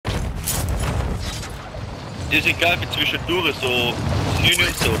Die sind geil wie zwischendurch, so 9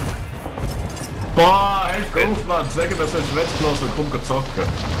 und so. Boah, echt auf, Mann. Sag mir, das ist wettlos und komm zocken.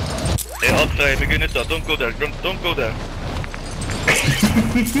 Ey, Alter, wir gehen nicht da. Don't go there, don't go there.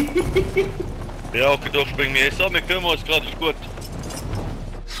 Ja, okay, da springen wir jetzt an. Wir kümmern uns gerade, ist gut.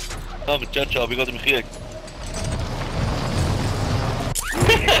 Aber Chat, ich gerade im Krieg.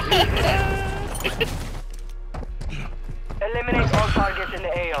 Eliminate all targets in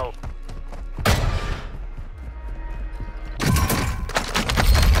the AO.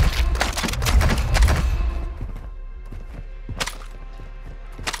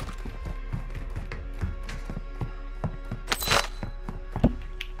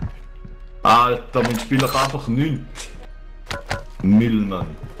 Alter, mein Spieler kann einfach nichts. Müll,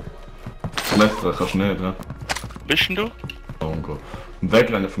 Mann. Klettern kannst du nicht, ne? Bist denn du? Danke. Im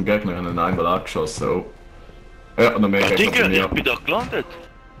Wegrennen vom Gegner haben ihn einmal angeschossen. Oh. Ja, und noch mehr Gegner Digga, bei mir. ich bin doch gelandet.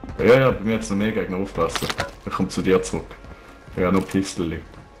 Ja, bei mir hat es noch mehr Gegner, aufpassen. Ich komme zu dir zurück. Ja, nur Pistoli.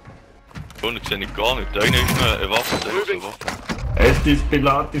 Oh, das sehe ich gar nicht. Der eine ist nur eine Waffe, der ist eine Waffe. Es ist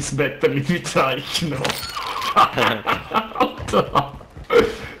Pilates Batterie Bezeichnung. Alter.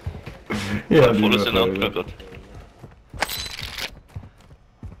 Ja, Voll auseinandergeklappt.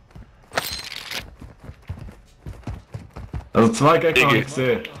 Also zwei Gegner habe ich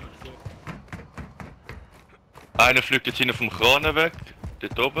gesehen. Einer fliegt jetzt hinten vom Kran weg,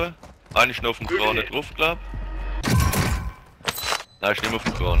 dort oben. Einer ist noch auf dem Kran drauf, glaub ich. Nein, ist nicht mehr auf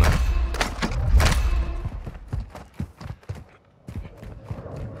dem Kran.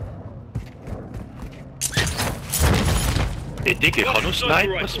 Ey Digga, ich kann nur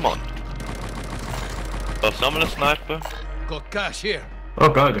Snipers, Mann. Was, nochmal ein Sniper? Got cash here. Oh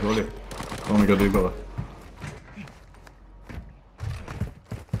geil, die hole ich. Komm ich gerade rüber.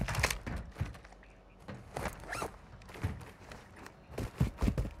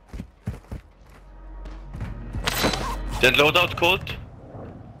 Den Loadout geholt.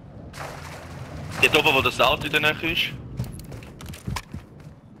 Dort oben, wo das Auto in der Nähe ist.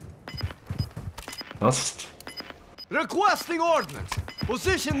 Was? Requesting ordnance.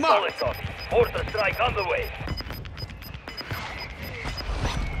 Position marked. Mortar strike on the way.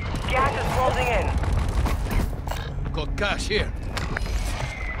 Gas is closing in. Got cash here.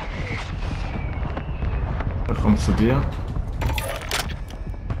 Ich komme zu dir.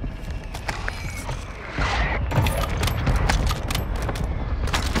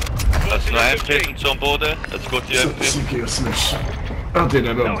 Das ist noch ein Treten zum Boden. Jetzt geht die MP. Secure Smash. Ah, den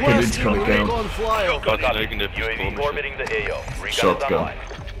haben wir Kredit kann ich gern. on flyover. Geht noch irgendetwas UAV komisches. orbiting the AO. Recon Shotgun. online.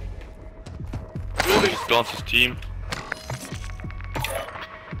 Das ganze Team.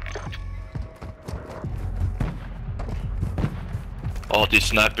 Oh, die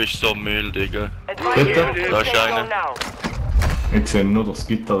Sniper ist so Müll, Digga. Bitte? Da ist einer. Ich sehe nur das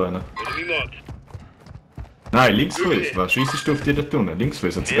Gitter rennen. Nein, links von uns. Was schiessest du auf die da unten? Links von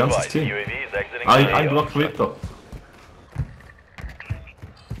uns hat das ganze Team. UAV is exiting Ein the Block weiter.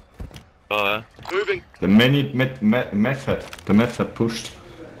 Ah, ja. Der Meth hat pusht.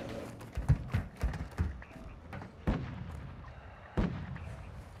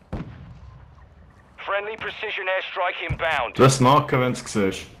 Friendly precision airstrike inbound. Du hast Marken, wenn du es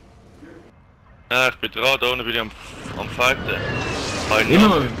siehst. Ja, ich bin dran, da unten bin ich am Fighten. Immer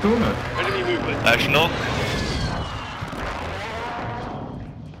noch nicht tun. Er ist noch.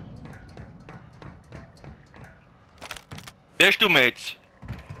 Siehst du, Mates?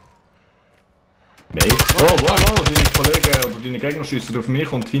 Nein. Oh, wow, deine Kollegen oder deine Gegner schiessen auf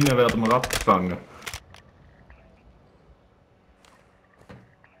mich und hinten werden wir abgefangen.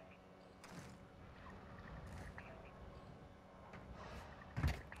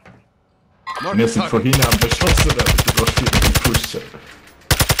 Wir sind von hinten am beschossen werden, du brauchst nicht pushen.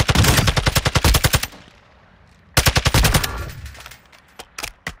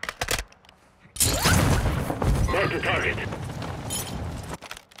 Mark the target.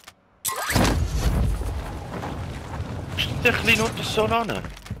 Steht der kleine unter so an? Der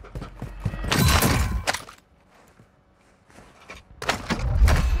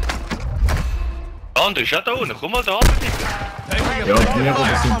andere ist auch da unten, komm mal da runter, Digga. Ja, und wir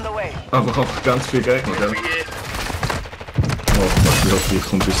sind On the way. einfach ganz viele Gegner, gell? Oh, ich hoffe, ich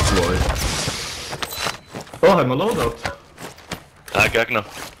komme bis 2. Oh, haben wir Loadout? Nein, Gegner.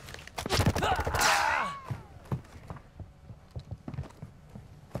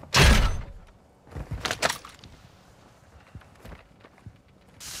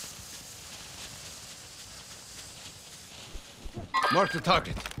 Mark the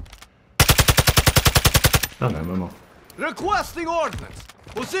target. Ja, nehmen wir mal. Requesting ordnance.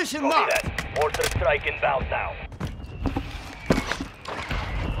 Position Copy marked. that. Mortar strike inbound now.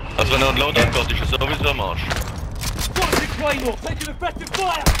 Also Also wenn er ein Loadout geht, ist er sowieso am Arsch.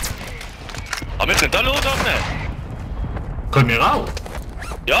 Aber wir können da Loadout nehmen. Können wir auch?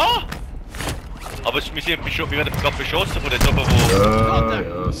 Ja! Aber wir werden gerade beschossen von dort oben, wo...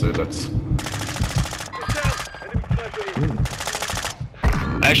 Ja, so jetzt.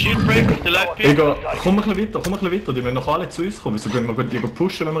 Shieldbreak, der läuft bei. Egal, komm ein bisschen weiter, die müssen noch alle zu uns kommen. Wieso können wir die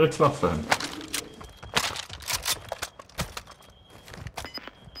pushen, wenn wir jetzt Waffen haben?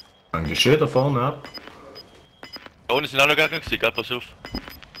 Eigentlich schön da vorne ab. Da unten sind auch noch Gegner gewesen, gell, pass auf.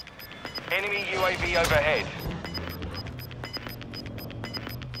 Enemy UAV overhead.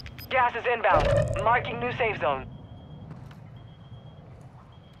 Gas is inbound. Marking new safe zone.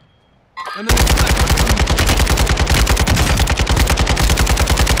 Enemy sniper.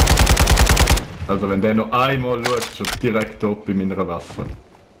 Also wenn der noch einmal schaut, schon direkt top bei meiner Waffe.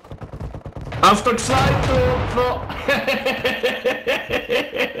 Auf der zweiten Opfer!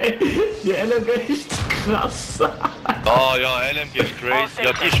 Die LMG ist krass! Ah ja, LMG ist crazy.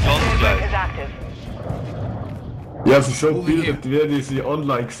 Ja, die ist ganz Is geil. active. Ja, sie so gebildet, wie ich sie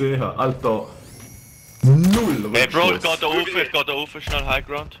online gesehen habe. Alter, null Hey Bro, ich Rückschluss. geh da rauf, schnell High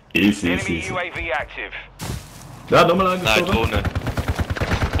Ground. Easy, Enemy easy, easy. UAV active. Ja, nochmal einer Nein, da. Drohne.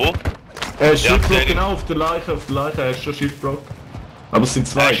 Wo? Shieldbrock, gesehen. genau, auf der Leiche, er ist schon Shieldbrock. Aber es sind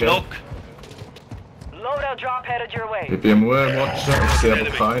zwei, gell? Knock. Loadout drop headed your way. Ich bin am Watchen, ich sehe aber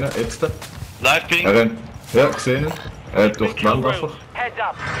keinen. Jetzt. Live Ping. Er rennt. Ja, gesehen ihn. Er hat durch die Wand einfach. Heads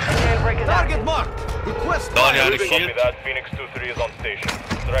up. Command break is Target active. marked. Request Da habe ich fire. einen gekillt. that. Phoenix 2-3 is on station.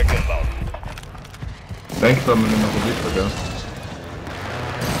 Direct inbound. Denkt an, wir nicht noch weiter, gell?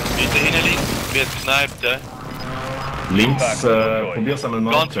 Weiter hinten links, wird gesniped, Links, probier's einmal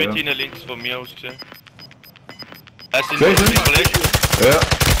mal. Ganz weit hinten links von mir aus gesehen. Er sind Sehen Sie? Kollegen. Ja.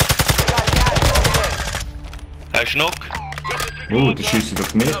 Er ist Knock. Die schießen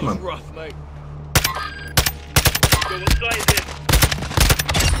auf mich, That was Mann. rough, mate.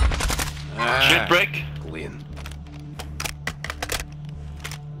 Shieldbreak. Win.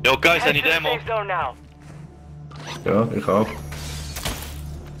 Yo guys, Head any to the demo? safe zone now. Ja, ich auch.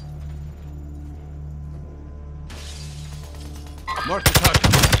 Mark the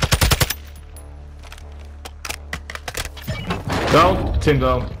target. Down, 10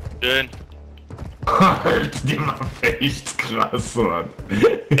 down. Schön. Alter, die Waffe ist krass, Mann.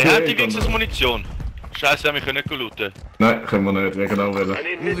 Er hat die wenigstens Munition. Scheiße, wir können nicht looten. Nein, können wir nicht, wegen auch wollen.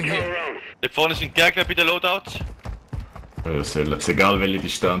 Moving here. Dort vorne sind Gegner bei den Loadouts. Ja, es ist egal welche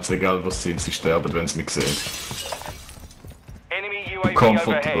Distanz, egal was sie sind, sie sterben, wenn sie mich sehen. Enemy UAV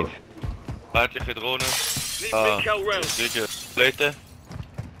Comfortable. overhead. Feindliche Drohne. Sicher. Pläte.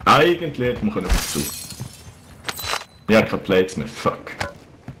 Eigentlich hätte man dazu. Ja, keine Plates mehr, fuck.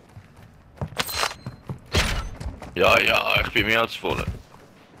 Ja, ich bin mehr als voll.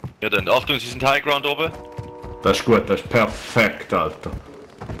 Ja dann, Achtung, sie sind High Ground oben. Das ist gut, das ist perfekt, Alter.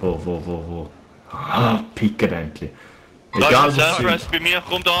 Wo? Ah, picken endlich. Da Egal ist ein was sie Self-Rest bei mir,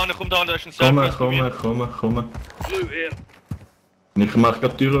 komm da an, da ist ein Komm, Self-Rest bei mir. komm. Ich mach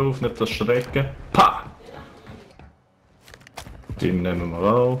grad die Tür auf, nicht das Schrecken. Pa! Den nehmen wir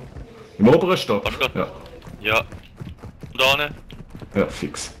auch. Im oberen Stock? Hast du grad- Ja. Ja. Da an, Ja,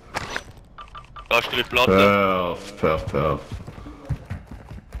 fix. da ist die Platte. Perf.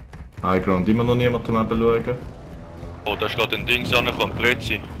 Highground immer noch niemanden mehr beschauen. Oh, da ist gerade ein Ding angekommen,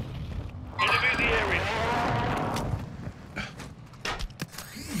 Prezi.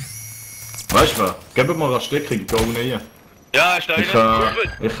 Weißt du was? Gib mir mal eine Steckung, ich geh unten rein. Ja, ist da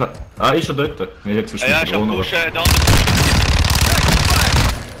Ist er dort? Ich hätte zwischen Ja, die ist am Drohnen. Pushen, da.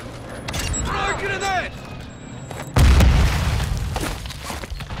 Throw a grenade.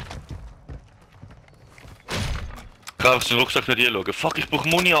 Ich kann auf den Rucksack nicht hinschauen. Fuck, ich brauch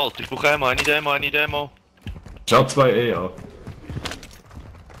Muni, Alter. Ich brauch einmal eine Demo. Schau 2 an.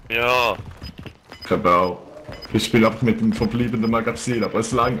 Ja. Ich habe auch. Ich spiele einfach mit dem verbleibenden Magazin, aber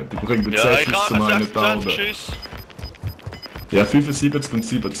es lange. Die bringen Ja, 6 ich Schuss zu habe meinen 26 Daumen. Schüsse. Ja, 75 und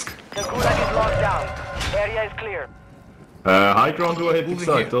 70. The gulag is locked down. Area is clear. Highground Ruhe hätte ich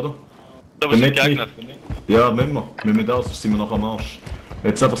gesagt, oder? Da sind Nicht Gegner. Ja, müssen wir. Wir müssen aus, sonst sind wir noch am Arsch.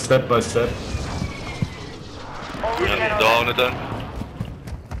 Jetzt einfach Step by Step. Only Ja, 10 on da unten dann.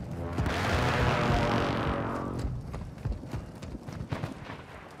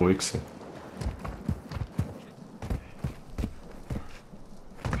 Ruhig sein.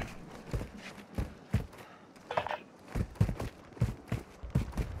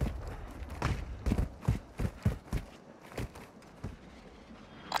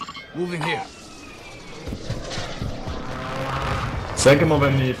 Moving here. Sag mal,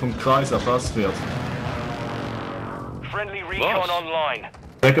 wenn ich vom Kreis erfasst werde. Friendly recon Was? online.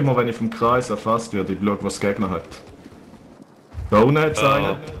 Sag mal, wenn ich vom Kreis erfasst werde, ich schau, was der Gegner hat. Da unten hat es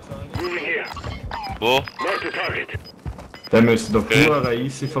einen. Wo? Den müsste doch Okay. pure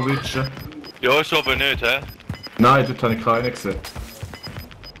easy verwischen. Ja, ist aber nicht, hä? Nein, dort habe ich keinen gesehen.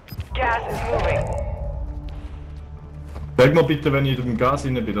 Gas is moving. Sag mal bitte, wenn ich in dem Gas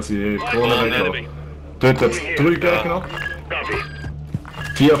rein bin, dass ich Krone weggehe. Dort hat es 3 Gegner.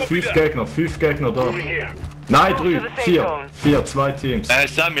 4, 5 Gegner, 5 Gegner da. Nein, 3, 4. 4, 2 Teams.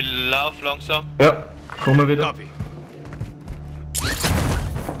 Sam, wir laufen langsam. Ja, kommen wir wieder. Copy.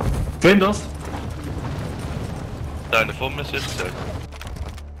 Sehen das? Deine von mir ist jetzt gesagt.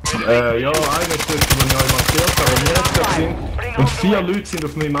 Ja, einer ist dort, wo ich euch markiert habe, wo wir jetzt gerade sind. Und 4 Leute sind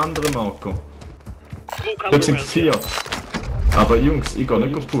auf meinem anderen Marco. Dort sind 4. Aber Jungs, ich gehe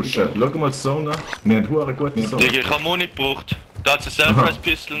nicht auf pushen. Schau mal die Zone an. Wir haben hure gute Zone. Digga, ich hab Muni gebraucht. Da hat es eine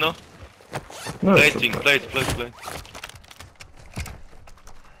Self-Res-Pistol noch. Ja, ist Plating, okay. Plate.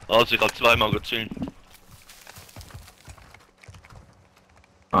 Also, ich hab 2 Magazine.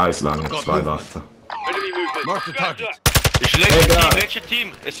 Eins lang, 2 Waffen. Mark the target. Ist letztes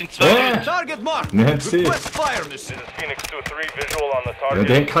Team? Es sind 2 Leute. Target marked. Wir haben sie. Request fire mission. This is Phoenix 2-3 visual on the Ja, target.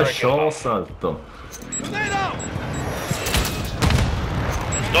 die haben keine Strike inbound. Chance, Alter. Grenade out.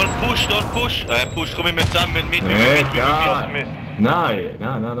 Dort push. Push, komm ich mit zusammen mit. Egal. Nein.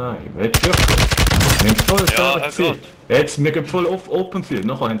 Jetzt wirklich. Wir haben voll Ja, stark Herr gesehen. Jetzt, wir gehen voll auf Open Field.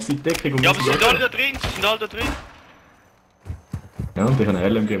 Nachher haben sie die Deckung und Ja, aber sie sind alle müssen da drin, Ja, und ich habe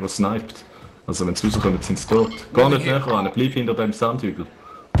einen LMG, der sniped. Also wenn sie rauskommen, sind sie tot. Gar nicht näher ran, bleib hinter dem Sandhügel.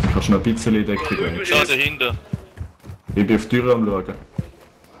 Du kannst noch ein bisschen in Deckung gehen. Da dahinter. Ich bin auf die Tür am schauen.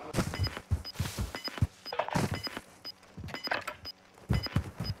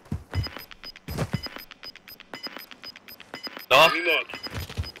 Da.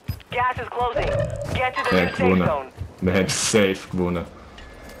 Gas is closing. Get to the Wir new haben safe gewonnen. zone. Wir haben safe gewonnen.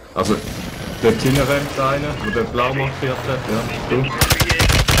 Also, dort hinten rennt einer, der den blau markiert hat, ja. Du.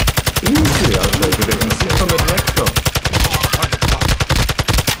 Easy, Alter, ich bin sicher nicht weg da.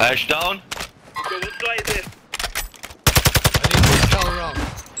 Er ist down. I need to tell around.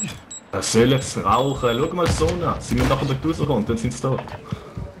 Er soll jetzt rauchen. Schau mal die Sonne an. Sie müssen nachher dort rauskommen, dann sind sie tot.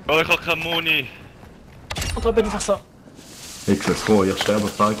 Oh, ich hab keine Muni. Oder bin ich einfach so? Ich sehe es vor, ihr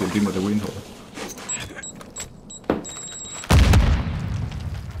sterbt beide und immer den Win holen.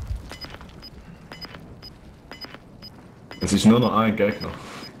 Es ist nur noch ein Gegner.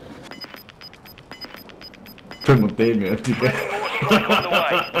 95. More strike on the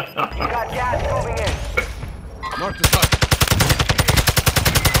way. You got gas moving in. Mark the target.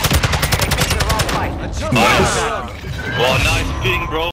 They picked the wrong fight. Let's jump Nice. Boah, nice Ping, Bro.